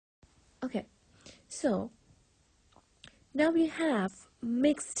Okay, so now we have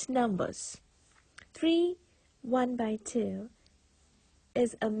mixed numbers. 3, 1 by 2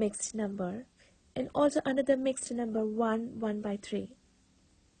 is a mixed number, and also another mixed number 1, 1 by 3,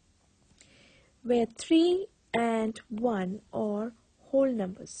 where 3 and 1 are whole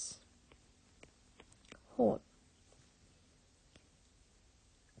numbers. Whole.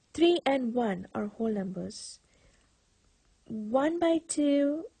 3 and 1 are whole numbers. 1 by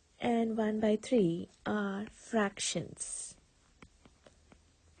 2 and 1 by 3 are fractions.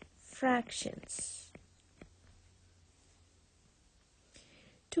 Fractions.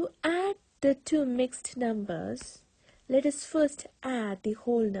 To add the two mixed numbers, let us first add the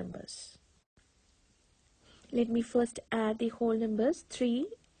whole numbers. Let me first add the whole numbers 3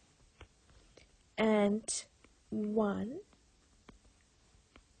 and 1.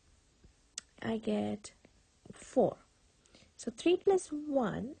 I get 4. So 3 plus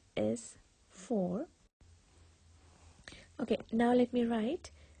 1 is 4. Okay, now let me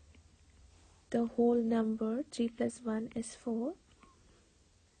write the whole number. 3 plus 1 is 4.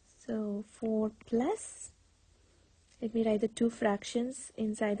 So 4 plus, let me write the two fractions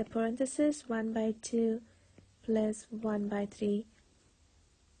inside the parentheses, 1 by 2 plus 1 by 3.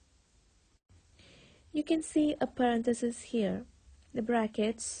 You can see a parenthesis here. The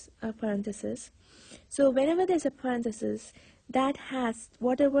brackets are parentheses. So whenever there's a parenthesis, that has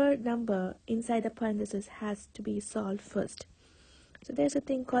whatever number inside the parenthesis has to be solved first. So there's a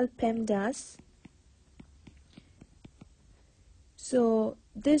thing called PEMDAS. So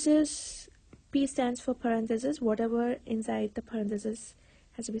this is, P stands for parenthesis. Whatever inside the parenthesis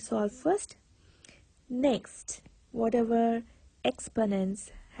has to be solved first. Next, whatever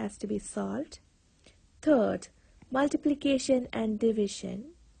exponents has to be solved. Third, multiplication and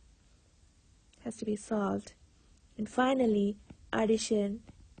division has to be solved. And finally, addition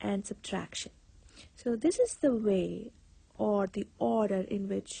and subtraction. So this is the way or the order in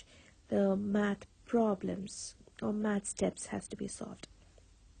which the math problems or math steps has to be solved.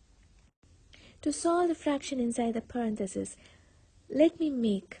 To solve the fraction inside the parenthesis, let me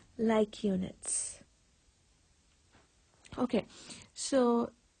make like units. Okay,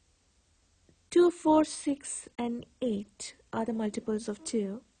 so 2, 4, 6 and 8 are the multiples of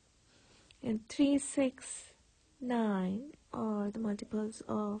 2, and 3, 6, 9 are the multiples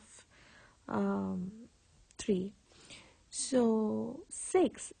of 3. So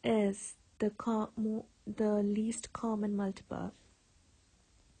 6 is the least common multiple.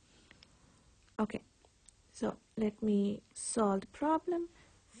 Okay, so let me solve the problem.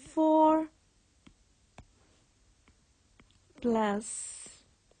 4 plus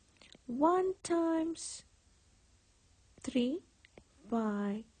 1 times 3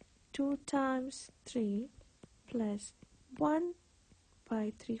 by 2 times 3 plus 1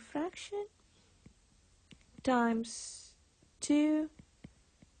 by 3 fraction times 2.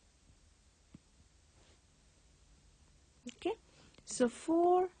 Okay, so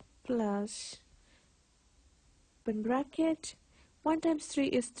 4 plus, open bracket, 1 times 3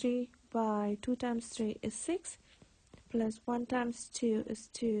 is 3 by 2 times 3 is 6 plus 1 times 2 is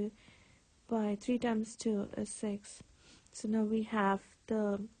 2 by 3 times 2 is 6. So now we have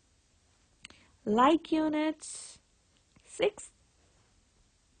the like units 6.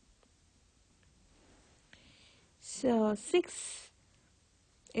 So 6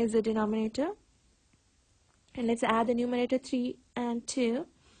 is the denominator, and let's add the numerator 3 and 2,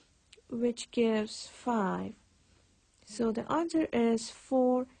 which gives 5. So the answer is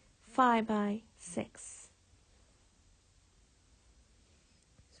 4, 5 by 6.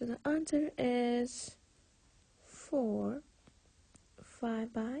 So the answer is 4,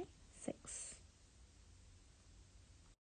 5 by 6.